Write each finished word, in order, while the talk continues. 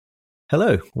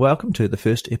Hello, welcome to the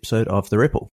first episode of The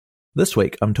Ripple. This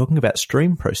week I'm talking about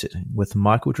stream processing with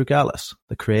Michael Drogalis,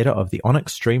 the creator of the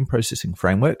Onyx stream processing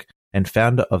framework and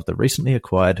founder of the recently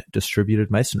acquired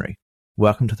distributed masonry.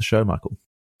 Welcome to the show, Michael.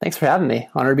 Thanks for having me.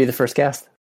 Honored to be the first guest.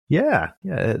 Yeah,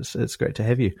 it's great to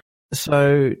have you.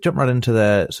 So jump right into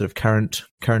the sort of current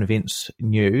events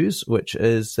news, which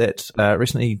is that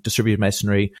recently distributed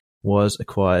masonry was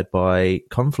acquired by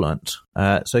Confluent.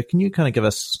 So can you kind of give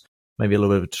us maybe a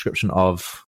little bit of a description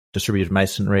of distributed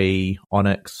masonry,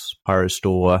 Onyx,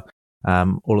 Pyrostore,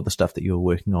 all of the stuff that you were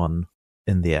working on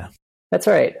in there? That's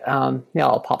right.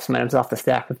 I'll pop some items off the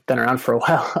stack. We've been around for a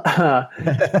while.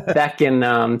 Back in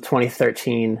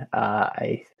 2013,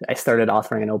 I started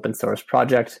authoring an open source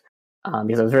project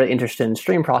because I was really interested in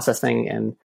stream processing.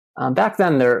 And back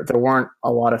then, there weren't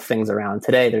a lot of things around.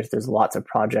 Today, there's lots of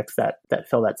projects that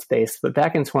fill that space. But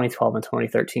back in 2012 and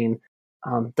 2013,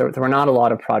 there were not a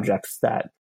lot of projects that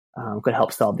could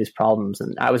help solve these problems.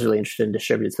 And I was really interested in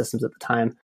distributed systems at the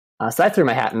time. So I threw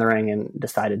my hat in the ring and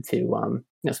decided to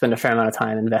spend a fair amount of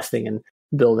time investing in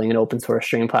building an open source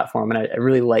stream platform. And I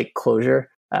really like Clojure.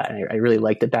 And I really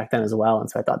liked it back then as well. And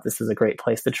so I thought this is a great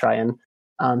place to try and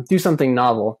do something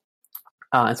novel.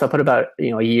 And so I put about a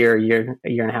year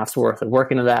and a half's worth of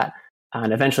work into that.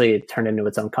 And eventually it turned into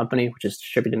its own company, which is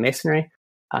Distributed Masonry.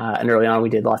 And early on, we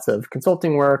did lots of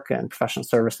consulting work and professional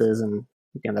services and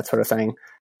that sort of thing.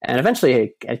 And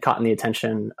eventually, it caught in the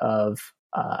attention of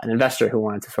an investor who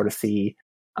wanted to sort of see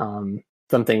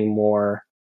something more,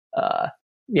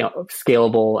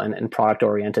 scalable and product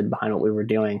oriented behind what we were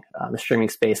doing. The streaming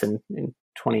space in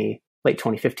late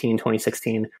 2015,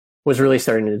 2016 was really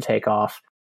starting to take off.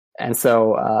 And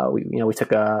so we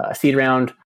took a seed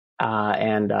round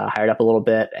and hired up a little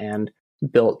bit and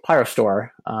built Pyrostore,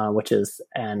 which is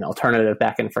an alternative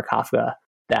backend for Kafka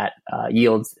that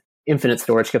yields infinite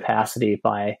storage capacity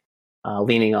by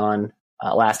leaning on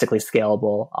elastically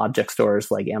scalable object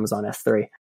stores like Amazon S3.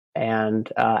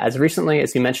 And as recently,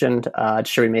 as you mentioned,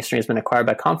 Distributed Masonry has been acquired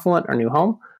by Confluent, our new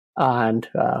home, and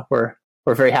we're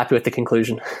very happy with the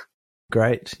conclusion.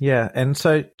 Great, yeah. And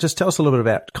so just tell us a little bit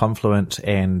about Confluent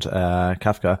and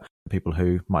Kafka, people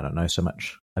who might not know so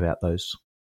much about those.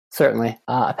 Certainly.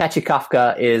 Apache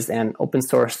Kafka is an open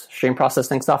source stream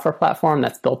processing software platform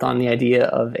that's built on the idea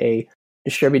of a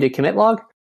distributed commit log.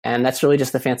 And that's really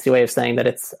just a fancy way of saying that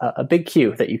it's a big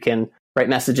queue that you can write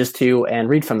messages to and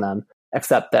read from them,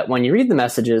 except that when you read the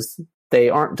messages, they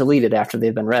aren't deleted after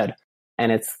they've been read.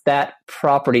 And it's that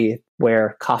property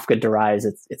where Kafka derives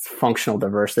its functional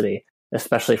diversity,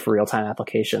 especially for real-time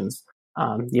applications.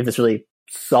 You have this really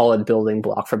solid building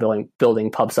block for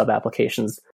building pub-sub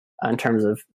applications in terms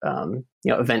of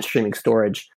event streaming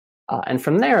storage. And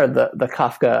from there, the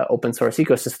Kafka open source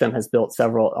ecosystem has built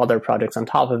several other projects on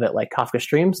top of it, like Kafka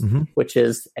Streams, which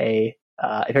is a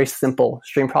very simple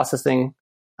stream processing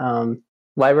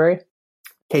library.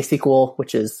 KSQL,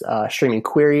 which is streaming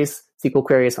queries, SQL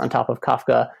queries on top of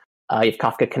Kafka. You have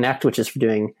Kafka Connect, which is for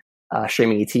doing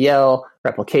streaming ETL,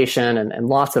 replication, and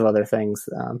lots of other things.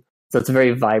 So it's a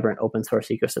very vibrant open source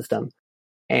ecosystem.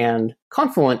 And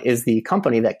Confluent is the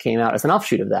company that came out as an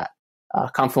offshoot of that.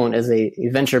 Confluent is a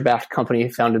venture-backed company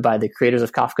founded by the creators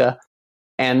of Kafka.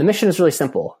 And the mission is really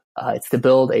simple. It's to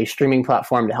build a streaming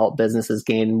platform to help businesses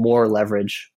gain more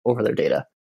leverage over their data.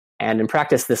 And in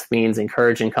practice, this means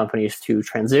encouraging companies to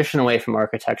transition away from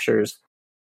architectures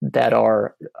that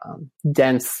are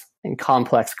dense and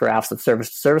complex graphs of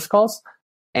service-to-service calls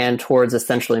and towards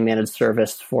essentially managed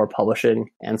service for publishing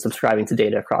and subscribing to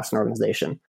data across an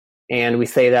organization. And we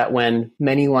say that when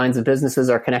many lines of businesses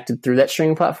are connected through that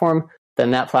streaming platform,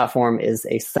 then that platform is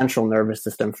a central nervous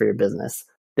system for your business.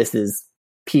 This is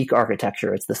peak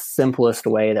architecture. It's the simplest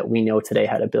way that we know today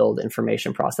how to build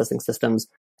information processing systems.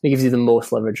 It gives you the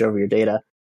most leverage over your data.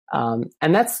 And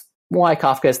that's why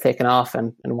Kafka has taken off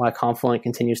and why Confluent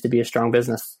continues to be a strong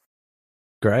business.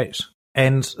 Great.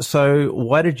 And so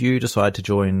why did you decide to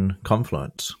join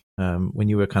Confluent? When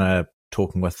you were kind of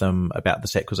talking with them about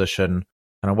this acquisition,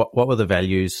 kind of what were the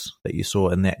values that you saw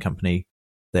in that company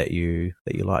that you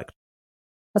liked?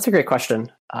 That's a great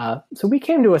question. So we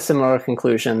came to a similar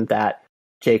conclusion that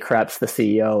Jay Krebs, the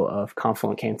CEO of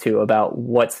Confluent, came to about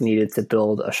what's needed to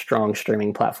build a strong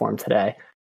streaming platform today.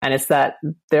 And it's that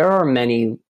there are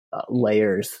many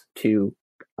layers to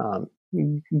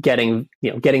getting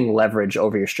leverage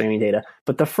over your streaming data.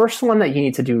 But the first one that you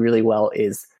need to do really well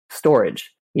is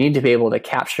storage. You need to be able to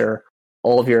capture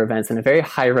all of your events in a very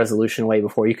high resolution way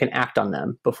before you can act on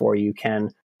them, before you can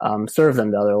serve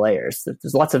them to other layers.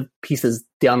 There's lots of pieces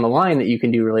down the line that you can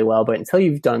do really well, but until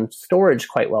you've done storage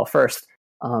quite well first,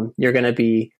 you're going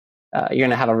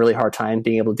to have a really hard time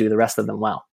being able to do the rest of them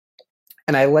well.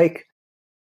 And I like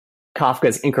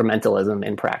Kafka's incrementalism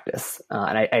in practice.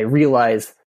 And I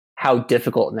realize how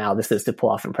difficult now this is to pull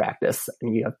off in practice.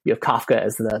 And you have Kafka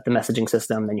as the messaging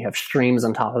system, then you have streams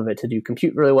on top of it to do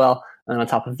compute really well. And on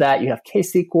top of that, you have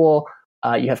KSQL,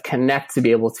 you have Connect to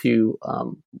be able to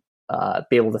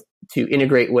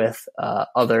integrate with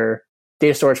other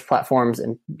data storage platforms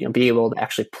and be able to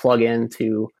actually plug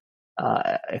into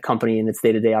a company in its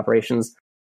day-to-day operations.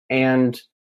 And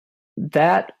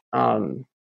that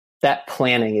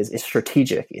planning is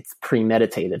strategic, it's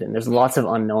premeditated, and there's lots of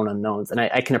unknowns. And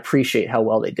I can appreciate how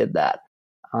well they did that.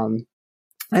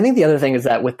 I think the other thing is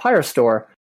that with Pyrostore,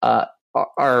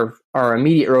 our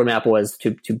immediate roadmap was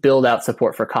to build out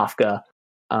support for Kafka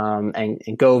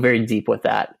and go very deep with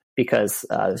that, because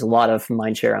there's a lot of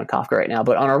mind share on Kafka right now.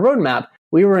 But on our roadmap,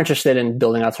 we were interested in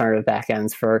building alternative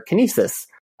backends for Kinesis,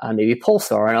 maybe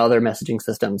Pulsar and other messaging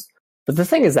systems. But the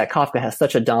thing is that Kafka has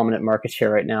such a dominant market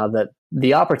share right now that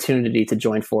the opportunity to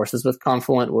join forces with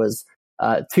Confluent was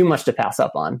too much to pass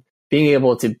up on. Being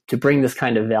able to bring this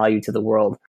kind of value to the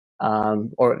world,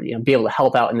 or be able to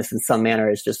help out in this in some manner,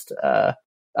 is just a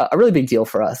really big deal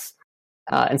for us.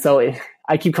 And so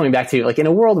I keep coming back to, like, in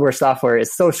a world where software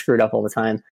is so screwed up all the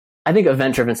time, I think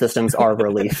event-driven systems are a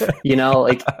relief.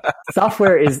 Like,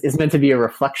 software is meant to be a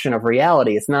reflection of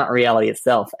reality. It's not reality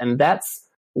itself. And that's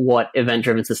what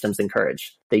event-driven systems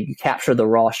encourage. They capture the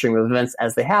raw stream of events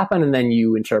as they happen, and then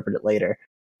you interpret it later.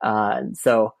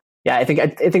 So yeah, I think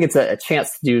it's a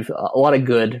chance to do a lot of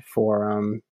good for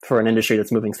an industry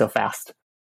that's moving so fast.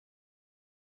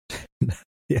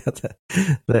 Yeah,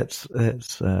 that's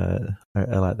I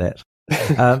like that.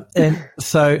 And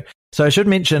so I should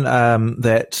mention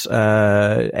that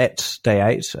at Day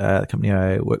 8, the company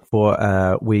I work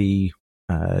for, we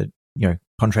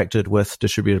contracted with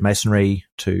Distributed Masonry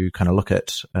to kind of look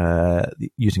at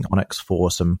using Onyx for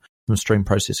some stream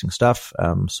processing stuff.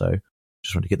 So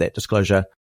just want to get that disclosure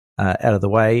out of the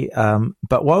way.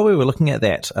 But while we were looking at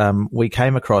that, we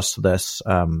came across this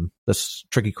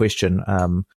tricky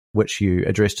question, which you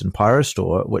addressed in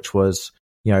Pyrostore, which was,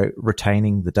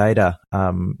 retaining the data.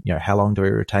 How long do we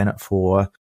retain it for?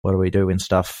 What do we do when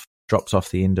stuff drops off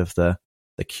the end of the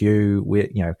queue?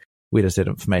 Where does that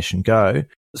information go?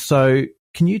 So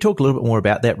can you talk a little bit more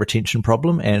about that retention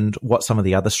problem and what some of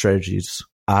the other strategies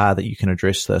are that you can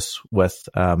address this with,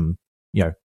 and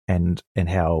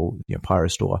how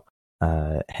Pyrostore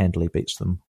handily beats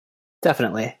them?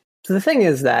 Definitely. So the thing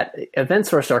is that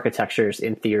event-sourced architectures,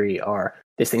 in theory, are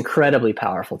this incredibly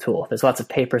powerful tool. There's lots of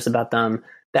papers about them.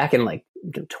 Back in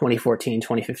 2014,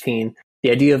 2015,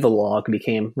 the idea of the log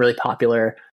became really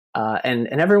popular, and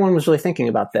everyone was really thinking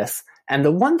about this. And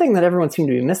the one thing that everyone seemed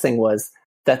to be missing was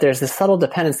that there's this subtle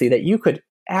dependency that you could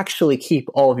actually keep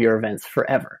all of your events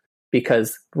forever,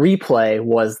 because replay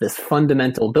was this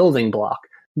fundamental building block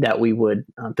that we would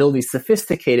build these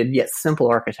sophisticated yet simple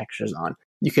architectures on.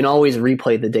 You can always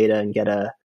replay the data and get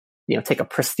take a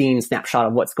pristine snapshot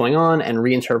of what's going on and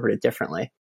reinterpret it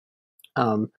differently.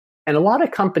 And a lot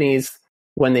of companies,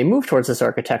 when they move towards this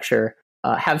architecture,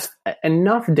 have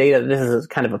enough data that this is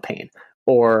kind of a pain,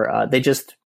 or they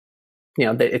just,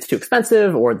 it's too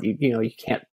expensive, or you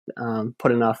can't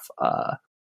put enough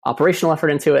operational effort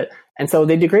into it. And so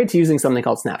they degrade to using something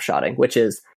called snapshotting, which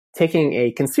is taking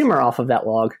a consumer off of that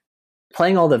log,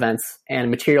 playing all the events,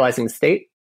 and materializing the state,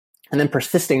 and then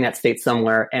persisting that state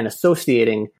somewhere and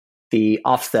associating the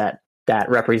offset that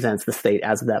represents the state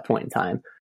as of that point in time.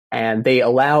 And they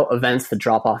allow events to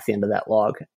drop off the end of that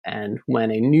log. And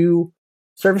when a new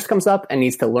service comes up and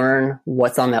needs to learn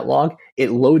what's on that log,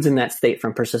 it loads in that state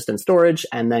from persistent storage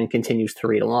and then continues to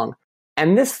read along.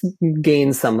 And this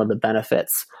gains some of the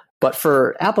benefits. But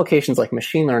for applications like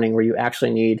machine learning, where you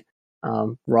actually need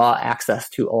raw access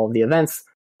to all of the events,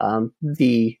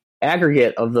 the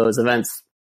aggregate of those events,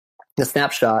 the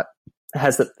snapshot,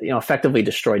 has effectively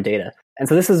destroyed data. And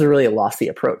so this is really a lossy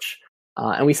approach.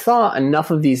 And we saw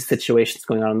enough of these situations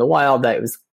going on in the wild that it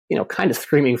was kind of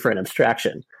screaming for an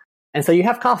abstraction. And so you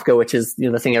have Kafka, which is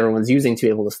the thing everyone's using to be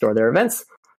able to store their events.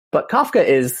 But Kafka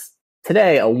is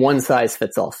today a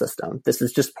one-size-fits-all system. This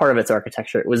is just part of its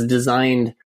architecture. It was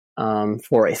designed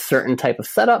for a certain type of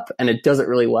setup, and it does it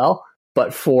really well.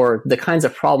 But for the kinds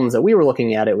of problems that we were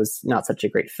looking at, it was not such a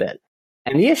great fit.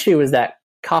 And the issue is that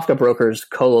Kafka brokers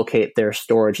co-locate their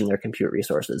storage and their compute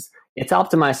resources. It's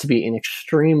optimized to be an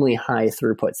extremely high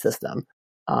throughput system.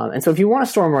 And so if you want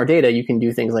to store more data, you can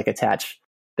do things like attach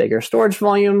bigger storage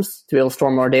volumes to be able to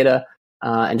store more data,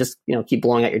 and just keep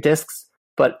blowing out your disks.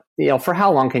 But for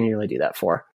how long can you really do that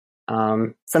for?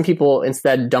 Some people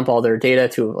instead dump all their data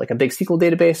to a big SQL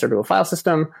database or to a file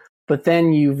system, but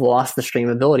then you've lost the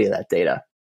streamability of that data.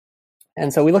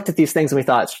 And so we looked at these things and we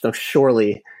thought, so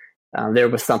surely there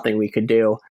was something we could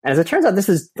do. And as it turns out, this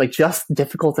is like just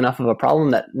difficult enough of a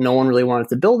problem that no one really wanted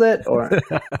to build it,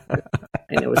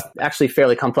 and it was actually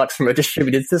fairly complex from a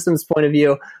distributed systems point of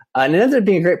view. And it ended up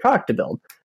being a great product to build.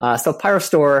 So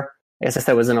Pyrostore, as I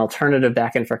said, was an alternative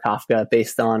backend for Kafka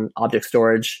based on object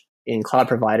storage in cloud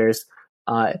providers.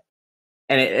 And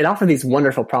it offered these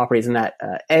wonderful properties in that,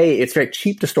 A, it's very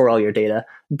cheap to store all your data.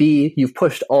 B, you've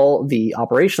pushed all the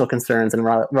operational concerns and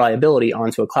reliability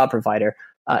onto a cloud provider.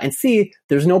 And C,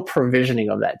 there's no provisioning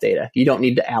of that data. You don't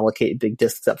need to allocate big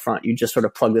disks up front. You just sort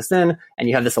of plug this in, and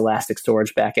you have this elastic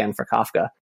storage backend for Kafka.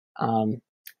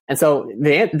 And so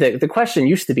the question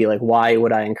used to be like, why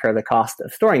would I incur the cost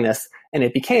of storing this? And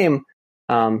it became,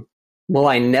 will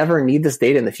I never need this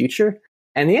data in the future?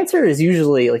 And the answer is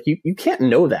usually like you can't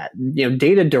know that.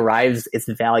 Data derives its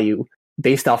value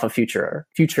based off of future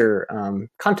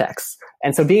contexts.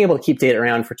 And so being able to keep data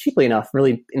around for cheaply enough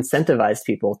really incentivized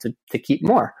people to keep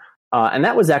more. And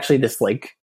that was actually this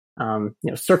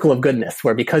circle of goodness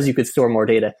where because you could store more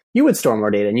data, you would store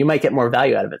more data and you might get more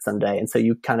value out of it someday. And so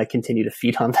you kind of continue to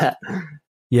feed on that.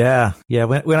 Yeah.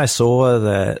 When I saw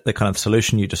the kind of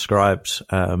solution you described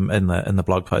in the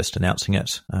blog post announcing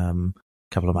it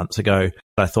couple of months ago,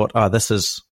 I thought, this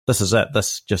is it.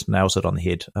 This just nails it on the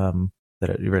head. That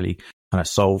it really kind of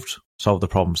solved the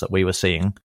problems that we were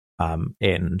seeing,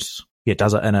 and it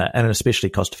does it in an especially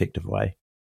cost effective way.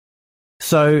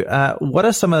 So, what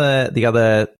are some of the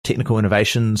other technical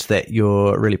innovations that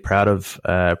you're really proud of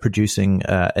producing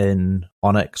in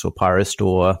Onyx or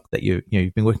Pyrostore that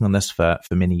you've been working on this for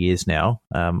many years now?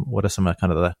 What are some of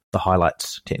kind of the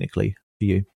highlights technically for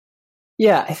you?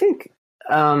 Yeah, I think.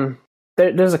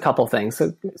 There's a couple things.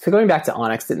 So going back to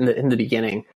Onyx in the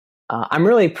beginning, I'm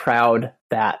really proud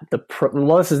that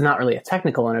well, this is not really a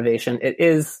technical innovation. It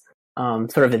is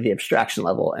sort of at the abstraction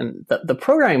level. And the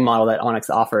programming model that Onyx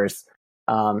offers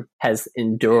has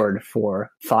endured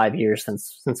for 5 years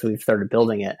since we've started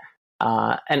building it.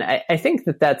 And I think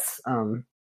that's an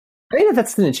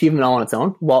achievement all on its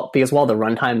own. Because while the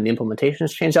runtime and the implementation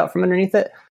has changed out from underneath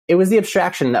it, it was the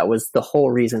abstraction that was the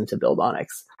whole reason to build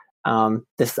Onyx.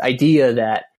 This idea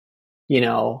that,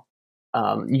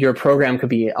 your program could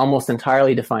be almost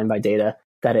entirely defined by data,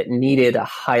 that it needed a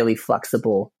highly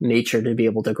flexible nature to be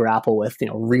able to grapple with,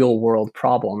 real world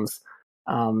problems.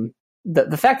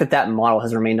 The fact that model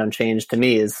has remained unchanged to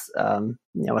me is, a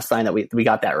sign that we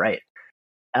got that right.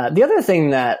 The other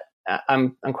thing that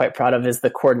I'm quite proud of is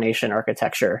the coordination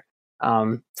architecture.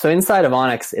 So inside of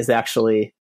Onyx is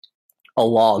actually a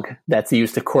log that's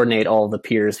used to coordinate all the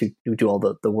peers who do all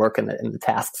the work and the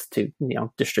tasks to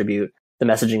distribute the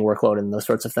messaging workload and those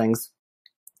sorts of things.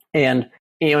 And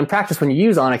in practice, when you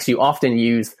use Onyx, you often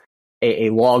use a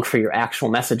log for your actual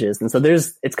messages, and so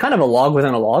it's kind of a log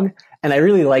within a log. And I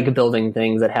really like building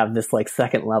things that have this like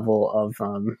second level of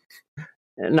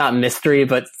not mystery,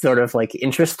 but sort of like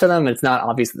interest to them. It's not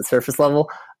obvious at the surface level.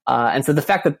 And so the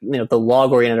fact that the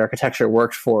log-oriented architecture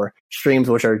worked for streams,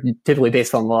 which are typically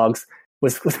based on logs,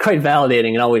 was quite validating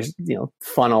and always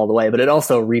fun all the way. But it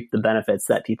also reaped the benefits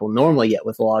that people normally get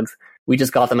with logs. We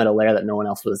just got them at a layer that no one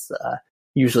else was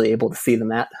usually able to see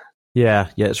them at. Yeah,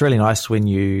 it's really nice when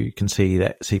you can see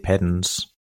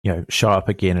patterns show up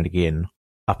again and again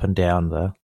up and down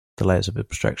the layers of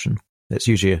abstraction. That's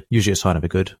usually a sign of a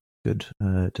good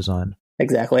design.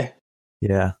 Exactly.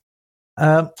 Yeah.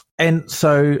 And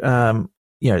so,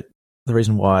 the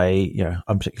reason why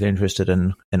I'm particularly interested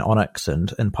in Onyx and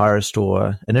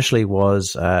Pyrostore initially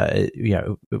was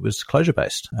it was Clojure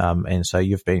based, and so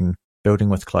you've been building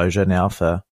with Clojure now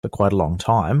for quite a long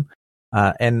time,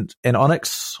 and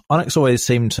Onyx always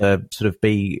seemed to sort of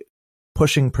be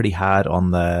pushing pretty hard on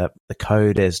the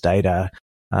code as data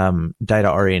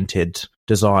oriented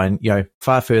design,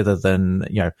 far further than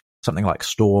something like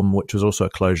Storm, which was also a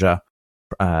Clojure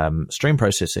stream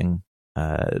processing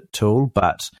tool,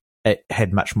 but it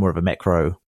had much more of a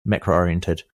macro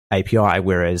oriented API,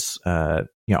 whereas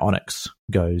Onyx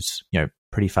goes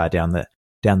pretty far down the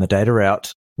data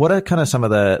route. What are kind of some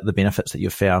of the benefits that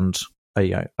you've found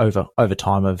over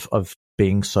time of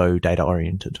being so data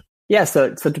oriented? Yeah,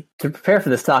 so to prepare for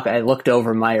this talk, I looked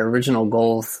over my original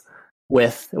goals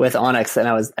with Onyx,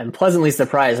 and I'm pleasantly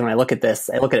surprised when I look at this.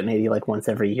 I look at it maybe like once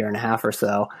every year and a half or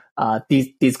so.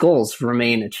 These goals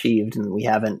remain achieved, and we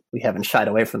haven't shied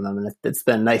away from them. And it's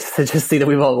been nice to just see that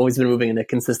we've always been moving in a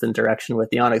consistent direction with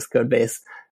the Onyx code base.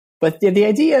 But the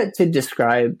idea to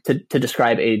describe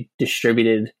a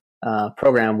distributed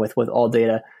program with all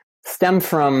data stemmed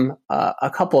from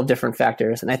a couple of different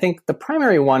factors, and I think the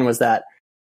primary one was that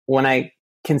when I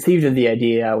conceived of the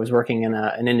idea, I was working in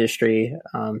an industry,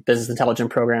 business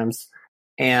intelligence programs,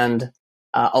 And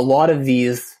a lot of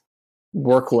these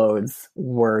workloads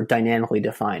were dynamically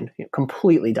defined,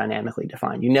 completely dynamically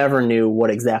defined. You never knew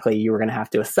what exactly you were going to have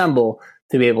to assemble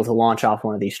to be able to launch off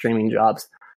one of these streaming jobs.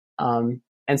 And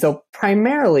so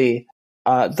primarily,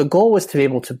 the goal was to be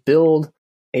able to build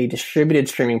a distributed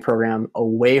streaming program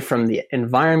away from the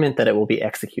environment that it will be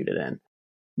executed in.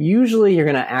 Usually, you're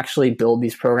going to actually build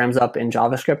these programs up in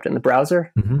JavaScript in the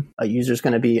browser. Mm-hmm. A user's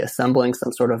going to be assembling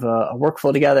some sort of a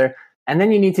workflow together, and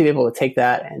then you need to be able to take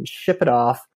that and ship it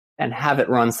off and have it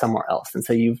run somewhere else. And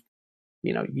so you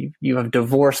have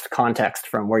divorced context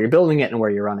from where you're building it and where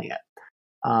you're running it.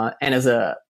 And as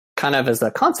a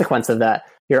consequence of that,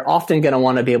 you're often going to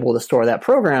want to be able to store that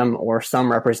program or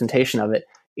some representation of it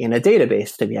in a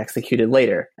database to be executed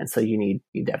later. And so you need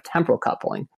to have temporal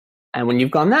coupling. And when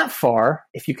you've gone that far,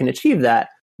 if you can achieve that,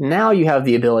 now you have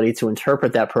the ability to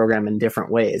interpret that program in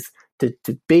different ways, to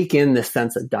bake in this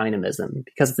sense of dynamism.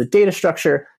 Because of the data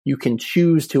structure, you can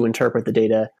choose to interpret the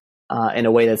data in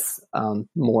a way that's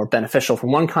more beneficial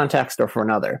from one context or for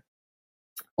another.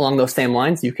 Along those same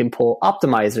lines, you can pull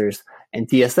optimizers and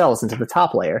DSLs into the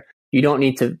top layer. You don't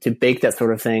need to bake that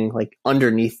sort of thing like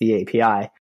underneath the API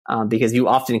because you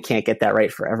often can't get that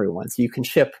right for everyone. So you can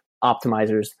ship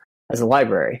optimizers as a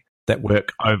library. That work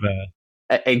over.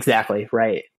 Exactly,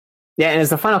 right. Yeah, and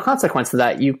as a final consequence of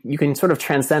that, you can sort of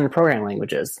transcend programming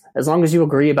languages. As long as you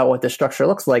agree about what the structure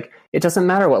looks like, it doesn't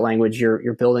matter what language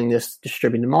you're building this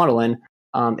distributed model in.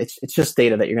 It's just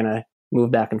data that you're going to move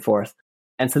back and forth.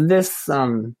 And so this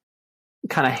kind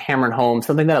of hammered home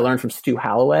something that I learned from Stu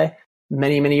Halloway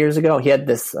many, many years ago. He had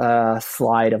this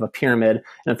slide of a pyramid,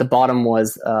 and at the bottom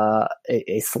was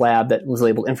a slab that was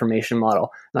labeled information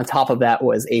model. And on top of that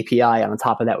was API, and on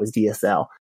top of that was DSL.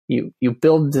 You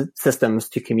build systems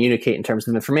to communicate in terms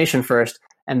of information first,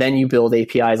 and then you build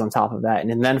APIs on top of that.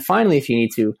 And then finally, if you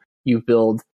need to, you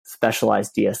build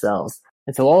specialized DSLs.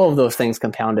 And so all of those things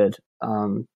compounded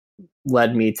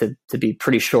led me to be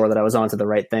pretty sure that I was onto the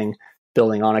right thing,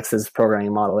 building Onyx's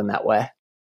programming model in that way.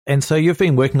 And so you've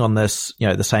been working on this,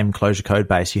 the same Clojure code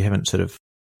base. You haven't sort of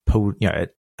pulled,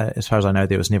 as far as I know,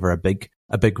 there was never a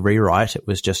big rewrite. It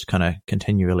was just kind of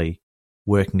continually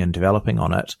working and developing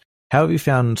on it. How have you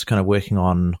found kind of working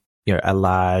on, a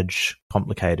large,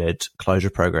 complicated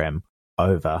Clojure program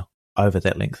over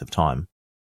that length of time?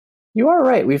 You are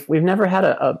right. We've never had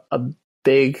a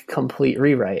big, complete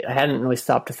rewrite. I hadn't really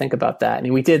stopped to think about that. I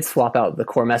mean, we did swap out the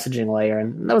core messaging layer,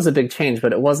 and that was a big change,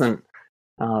 but it wasn't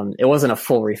a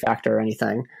full refactor or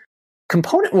anything.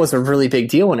 Component was a really big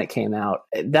deal when it came out.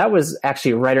 That was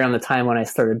actually right around the time when I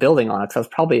started building Onyx. I was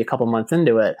probably a couple months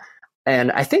into it. And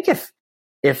I think if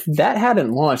that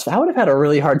hadn't launched, I would have had a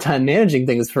really hard time managing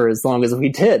things for as long as we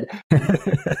did.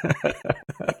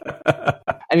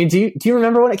 I mean, do you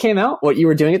remember when it came out? What you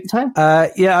were doing at the time?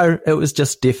 It was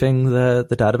just diffing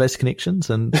the database connections,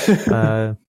 and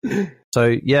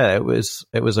so yeah, it was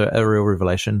a real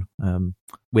revelation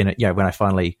when I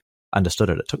finally understood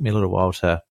it. It took me a little while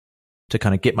to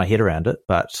kind of get my head around it,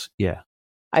 but yeah.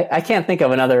 I can't think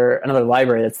of another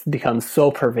library that's become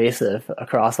so pervasive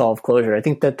across all of Clojure. I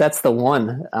think that's the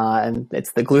one, and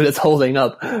it's the glue that's holding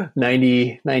up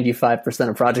 95%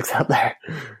 of projects out there.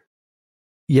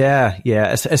 Yeah,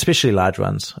 especially large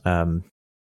ones. I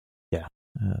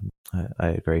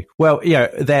agree. Well,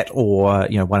 that or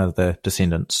one of the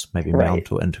descendants, maybe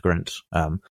mount or integrant.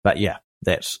 But yeah,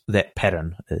 that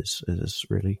pattern is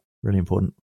really, really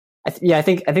important. I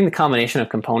think the combination of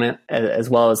component as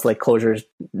well as like Clojure's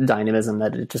dynamism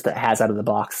that it just has out of the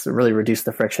box really reduced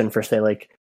the friction for, say,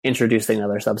 like introducing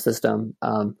another subsystem.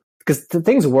 Because the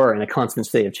things were in a constant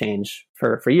state of change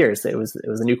for years. It was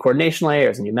a new coordination layer, it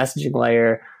was a new messaging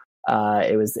layer,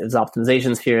 it was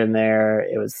optimizations here and there.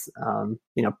 It was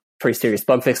pretty serious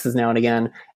bug fixes now and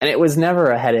again, and it was never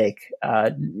a headache.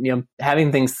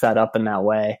 Having things set up in that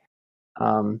way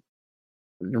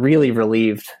really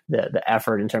relieved the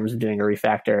effort in terms of doing a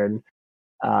refactor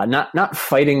and not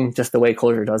fighting just the way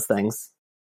Clojure does things.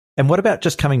 And what about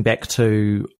just coming back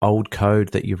to old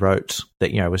code that you wrote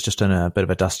that was just in a bit of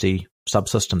a dusty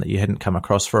subsystem that you hadn't come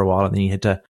across for a while, and then you had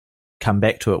to come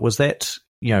back to it? Was that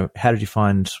how did you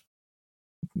find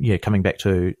coming back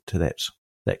to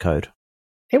that code?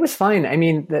 It was fine. I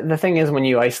mean, the thing is, when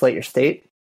you isolate your state,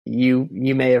 you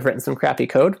may have written some crappy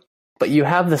code, but you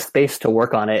have the space to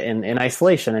work on it in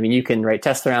isolation. I mean, you can write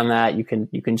tests around that. You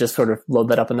can just sort of load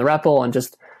that up in the REPL and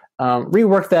just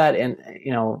rework that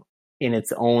in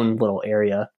its own little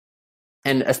area.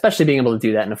 And especially being able to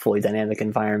do that in a fully dynamic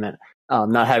environment,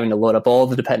 not having to load up all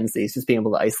the dependencies, just being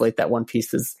able to isolate that one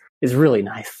piece is really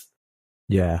nice.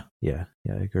 Yeah, I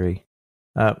agree.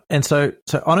 And so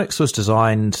Onyx was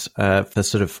designed for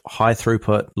sort of high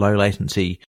throughput, low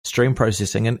latency stream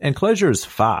processing, and Clojure is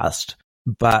fast,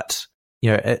 but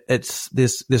there's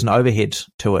an overhead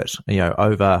to it,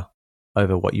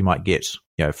 over what you might get,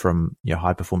 from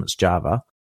high performance Java.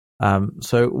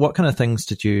 So what kind of things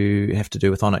did you have to do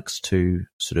with Onyx to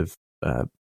sort of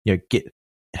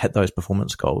hit those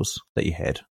performance goals that you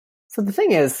had? So the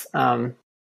thing is,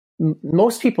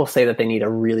 most people say that they need a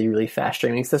really, really fast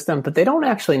streaming system, but they don't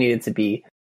actually need it to be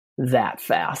that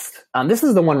fast. This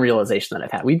is the one realization that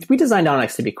I've had. We designed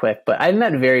Onyx to be quick, but I've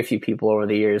met very few people over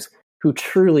the years who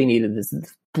truly needed this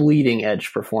bleeding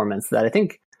edge performance that I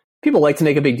think people like to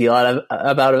make a big deal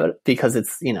about it because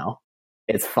it's,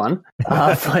 it's fun.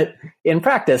 But in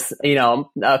practice, a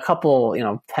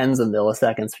couple, tens of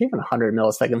milliseconds, even 100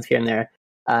 milliseconds here and there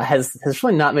has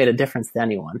really not made a difference to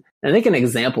anyone. And I think an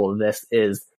example of this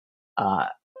is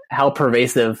how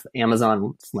pervasive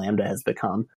Amazon's Lambda has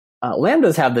become.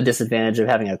 Lambdas have the disadvantage of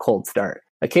having a cold start.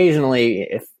 Occasionally,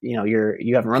 if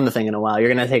you haven't run the thing in a while,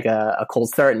 you're going to take a cold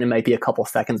start, and it might be a couple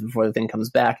seconds before the thing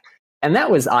comes back. And that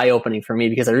was eye-opening for me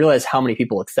because I realized how many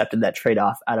people accepted that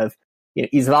trade-off out of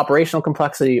ease of operational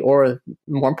complexity, or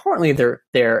more importantly,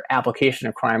 their application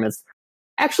requirements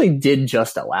actually did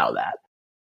just allow that.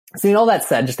 So, all that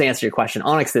said, just to answer your question,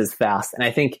 Onyx is fast, and I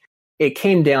think it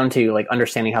came down to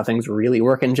understanding how things really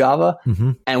work in Java.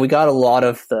 Mm-hmm. And we got a lot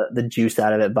of the juice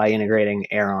out of it by integrating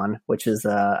Aeron, which is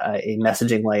a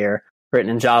messaging layer written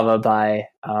in Java by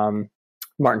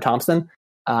Martin Thompson.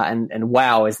 And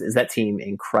wow, is that team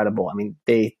incredible. I mean,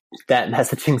 that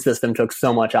messaging system took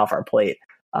so much off our plate.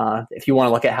 If you want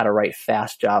to look at how to write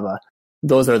fast Java,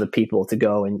 those are the people to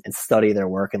go and study their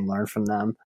work and learn from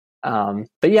them.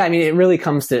 But yeah, I mean, it really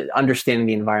comes to understanding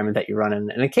the environment that you run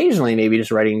in, and occasionally maybe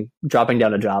just dropping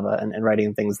down to Java and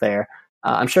writing things there.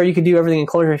 I'm sure you could do everything in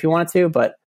Clojure if you wanted to,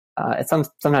 but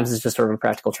sometimes it's just sort of a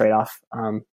practical trade-off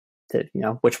to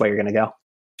which way you're going to go.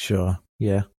 Sure.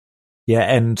 Yeah. Yeah.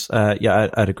 And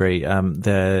I'd agree.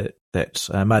 That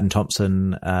Martin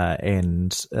Thompson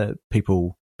and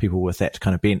people with that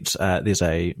kind of bent, there's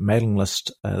a mailing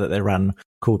list that they run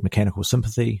called Mechanical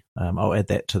Sympathy. I'll add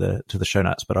that to the show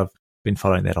notes, but I've been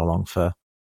following that along for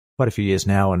quite a few years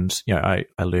now, and I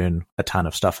learn a ton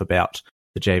of stuff about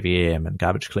the JVM and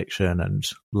garbage collection and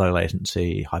low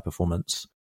latency, high performance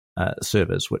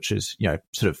servers, which is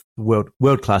sort of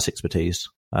world class expertise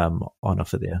on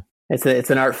offer there. It's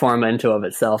an art form unto of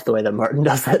itself, the way that Martin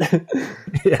does it.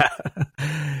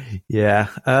 Yeah.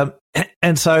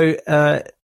 And so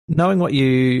knowing what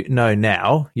you know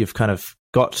now, you've kind of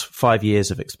got 5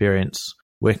 years of experience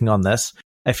working on this.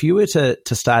 If you were to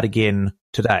start again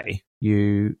today,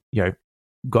 you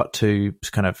got to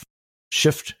kind of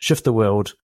shift the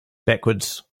world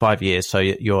backwards 5 years. So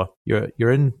you're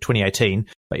in 2018,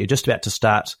 but you're just about to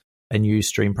start a new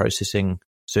stream processing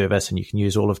service, and you can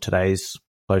use all of today's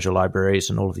Clojure libraries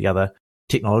and all of the other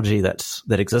technology that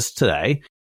exists today.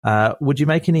 Would you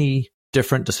make any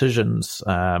different decisions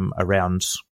around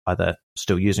either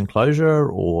still using Clojure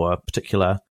or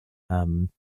particular,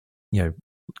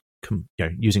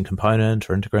 using component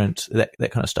or integrant,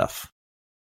 that kind of stuff?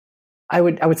 I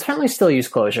would certainly still use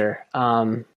Clojure.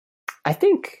 I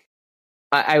think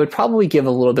I would probably give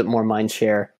a little bit more mind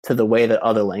share to the way that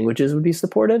other languages would be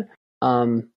supported.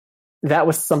 That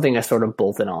was something I sort of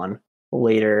bolted on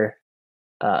later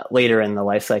in the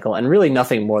life cycle, and really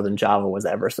nothing more than Java was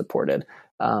ever supported.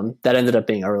 That ended up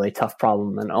being a really tough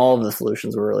problem, and all of the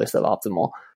solutions were really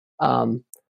suboptimal.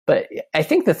 But I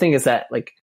think the thing is that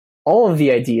all of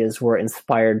the ideas were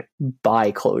inspired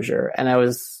by Clojure, and I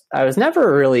was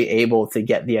never really able to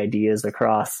get the ideas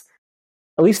across,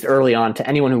 at least early on, to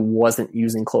anyone who wasn't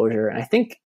using Clojure. And I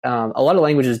think a lot of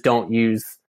languages don't use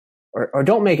or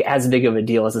don't make as big of a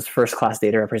deal as this first-class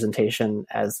data representation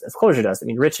as Clojure does. I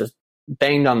mean, Rich has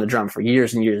banged on the drum for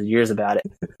years and years and years about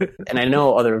it, and I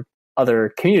know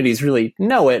other communities really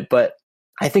know it, but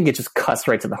I think it just cuts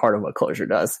right to the heart of what Clojure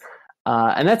does.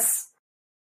 And that's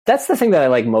the thing that I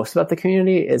like most about the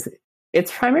community, is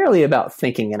it's primarily about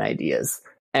thinking and ideas.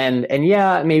 And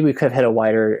yeah, maybe we could have hit a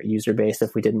wider user base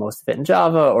if we did most of it in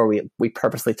Java, or we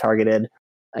purposely targeted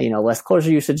less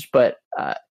Clojure usage. But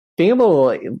being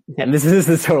able to, and this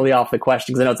is totally off the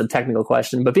question because I know it's a technical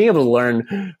question, but being able to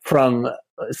learn from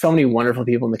so many wonderful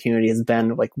people in the community has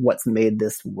been what's made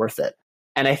this worth it.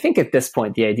 And I think at this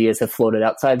point, the ideas have floated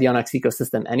outside the Onyx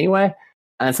ecosystem anyway.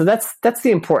 And so that's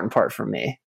the important part for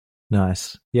me.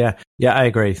 Nice. Yeah, I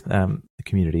agree. The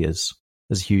community is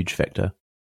a huge factor.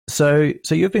 So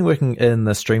you've been working in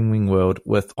the streaming world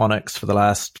with Onyx for the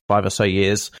last 5 or so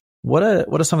years. What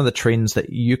are some of the trends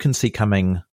that you can see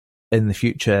coming in the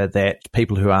future that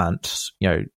people who aren't,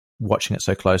 watching it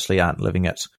so closely, aren't living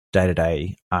it day to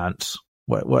day, aren't,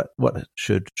 what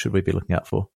should we be looking out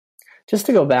for? Just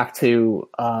to go back to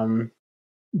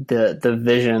the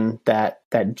vision that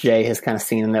Jay has kind of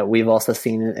seen and that we've also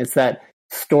seen, it's that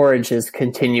storage is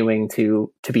continuing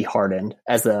to be hardened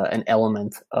as an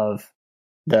element of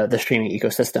the streaming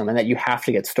ecosystem, and that you have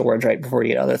to get storage right before you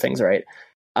get other things right.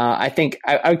 I think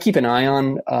I would keep an eye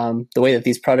on the way that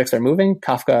these projects are moving.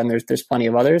 Kafka, and there's plenty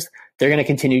of others. They're going to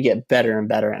continue to get better and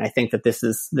better, and I think that this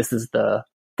is the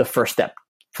first step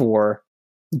for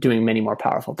doing many more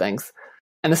powerful things.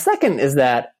 And the second is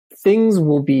that things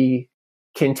will be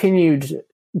continued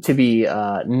to be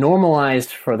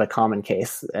normalized for the common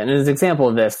case. And as an example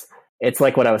of this, it's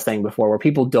like what I was saying before, where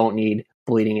people don't need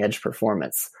bleeding edge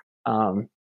performance.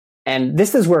 And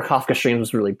this is where Kafka Streams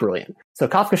was really brilliant. So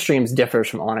Kafka Streams differs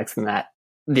from Onyx in that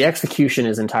the execution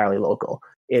is entirely local.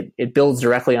 It builds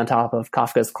directly on top of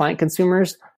Kafka's client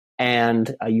consumers,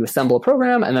 and you assemble a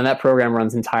program, and then that program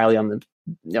runs entirely on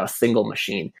a single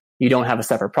machine. You don't have a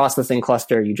separate processing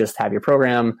cluster. You just have your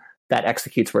program that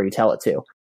executes where you tell it to.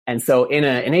 And so in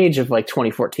an age of like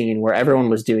 2014, where everyone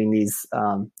was doing these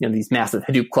massive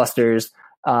Hadoop clusters,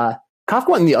 Kafka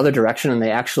went in the other direction, and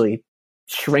they actually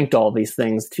shrinked all these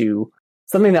things to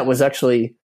something that was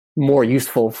actually more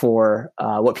useful for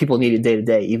what people needed day to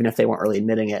day, even if they weren't really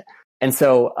admitting it. And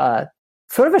so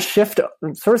sort of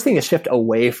seeing a shift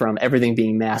away from everything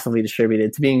being massively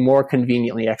distributed to being more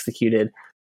conveniently executed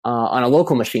on a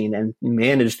local machine and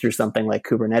managed through something like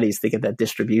Kubernetes to get that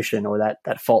distribution or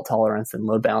that fault tolerance and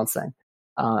load balancing.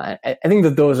 I think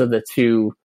that those are the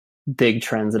two big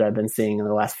trends that I've been seeing in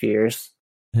the last few years.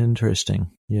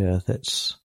 Interesting. Yeah,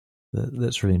 that's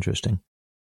really interesting.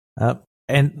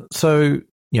 And so,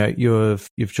 you've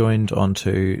joined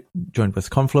with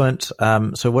Confluent.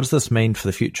 So what does this mean for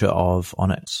the future of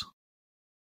Onyx?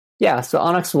 Yeah, so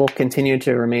Onyx will continue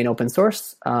to remain open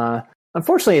source.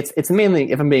 Unfortunately, it's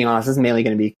mainly, if I'm being honest, it's mainly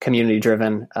going to be community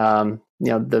driven.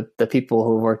 The people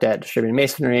who worked at Distributed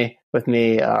Masonry with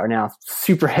me are now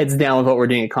super heads down with what we're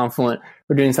doing at Confluent.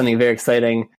 We're doing something very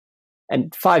exciting.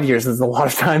 And 5 years is a lot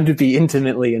of time to be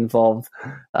intimately involved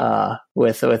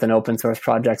with an open source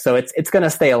project. So it's going to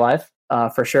stay alive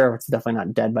for sure. It's definitely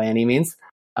not dead by any means.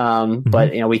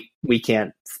 But we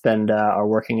can't spend our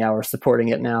working hours supporting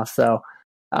it now. So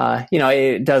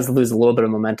it does lose a little bit of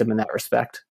momentum in that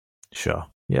respect. Sure.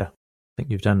 Yeah, I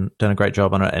think you've done a great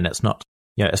job on it, and it's not,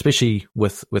 especially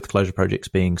with closure projects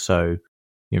being so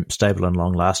stable and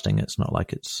long lasting. It's not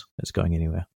like it's going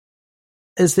anywhere.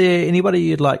 Is there anybody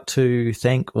you'd like to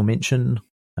thank or mention,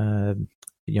 from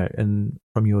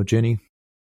your journey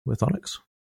with Onyx?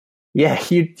 Yeah,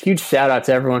 huge shout out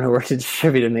to everyone who worked at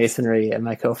Distributed Masonry and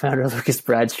my co-founder Lucas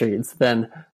Bradstreet. It's been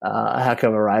a heck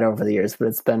of a ride over the years, but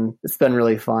it's been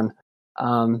really fun.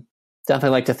 Definitely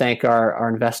like to thank our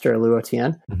investor Lou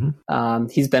Otien. Mm-hmm.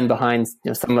 He's been behind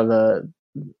some of the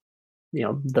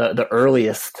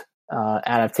earliest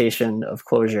adaptation of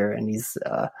Clojure, and he's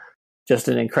just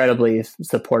an incredibly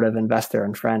supportive investor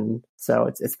and friend. So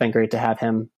it's been great to have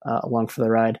him along for the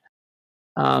ride.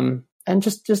 And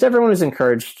just everyone who's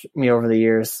encouraged me over the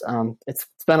years. It's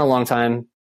been a long time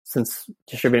since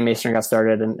Distributed Masonry got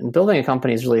started, and building a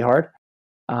company is really hard.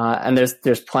 And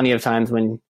there's plenty of times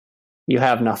when you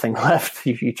have nothing left.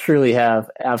 You truly have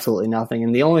absolutely nothing.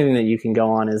 And the only thing that you can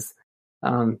go on is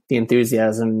the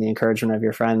enthusiasm and the encouragement of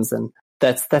your friends. And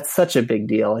that's such a big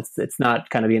deal. It's not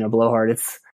kind of being a blowhard.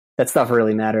 That stuff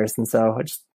really matters. And so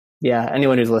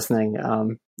anyone who's listening,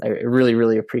 I really,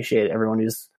 really appreciate everyone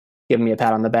who's given me a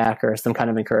pat on the back or some kind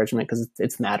of encouragement, because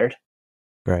it's mattered.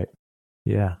 Great.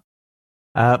 Yeah.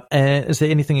 And is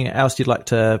there anything else you'd like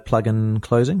to plug in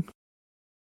closing?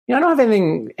 I don't have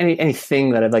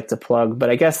anything that I'd like to plug, but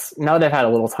I guess now that I've had a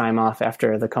little time off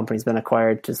after the company's been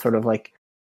acquired to sort of like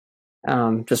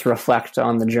just reflect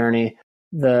on the journey,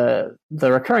 the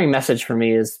recurring message for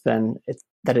me has been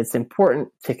that it's important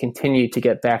to continue to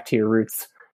get back to your roots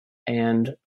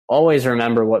and always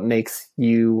remember what makes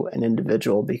you an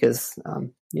individual, because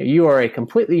you are a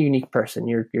completely unique person.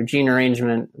 Your gene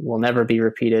arrangement will never be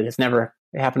repeated. It's never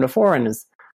happened before and is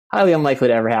highly unlikely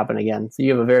to ever happen again. So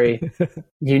you have a very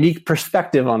unique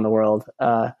perspective on the world.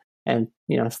 And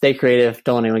stay creative.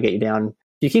 Don't let anyone get you down.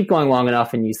 If you keep going long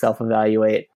enough and you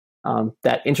self-evaluate,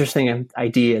 that interesting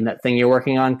idea and that thing you're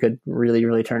working on could really,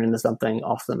 really turn into something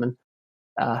awesome and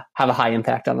have a high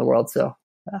impact on the world. So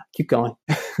keep going.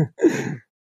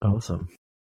 Awesome.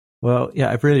 Well, yeah,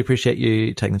 I really appreciate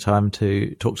you taking the time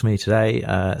to talk to me today,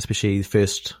 especially the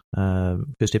first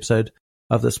episode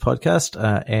of this podcast.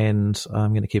 And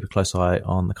I'm going to keep a close eye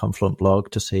on the Confluent blog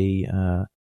to see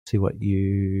see what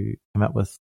you come up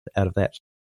with out of that.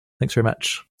 Thanks very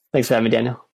much. Thanks for having me,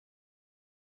 Daniel.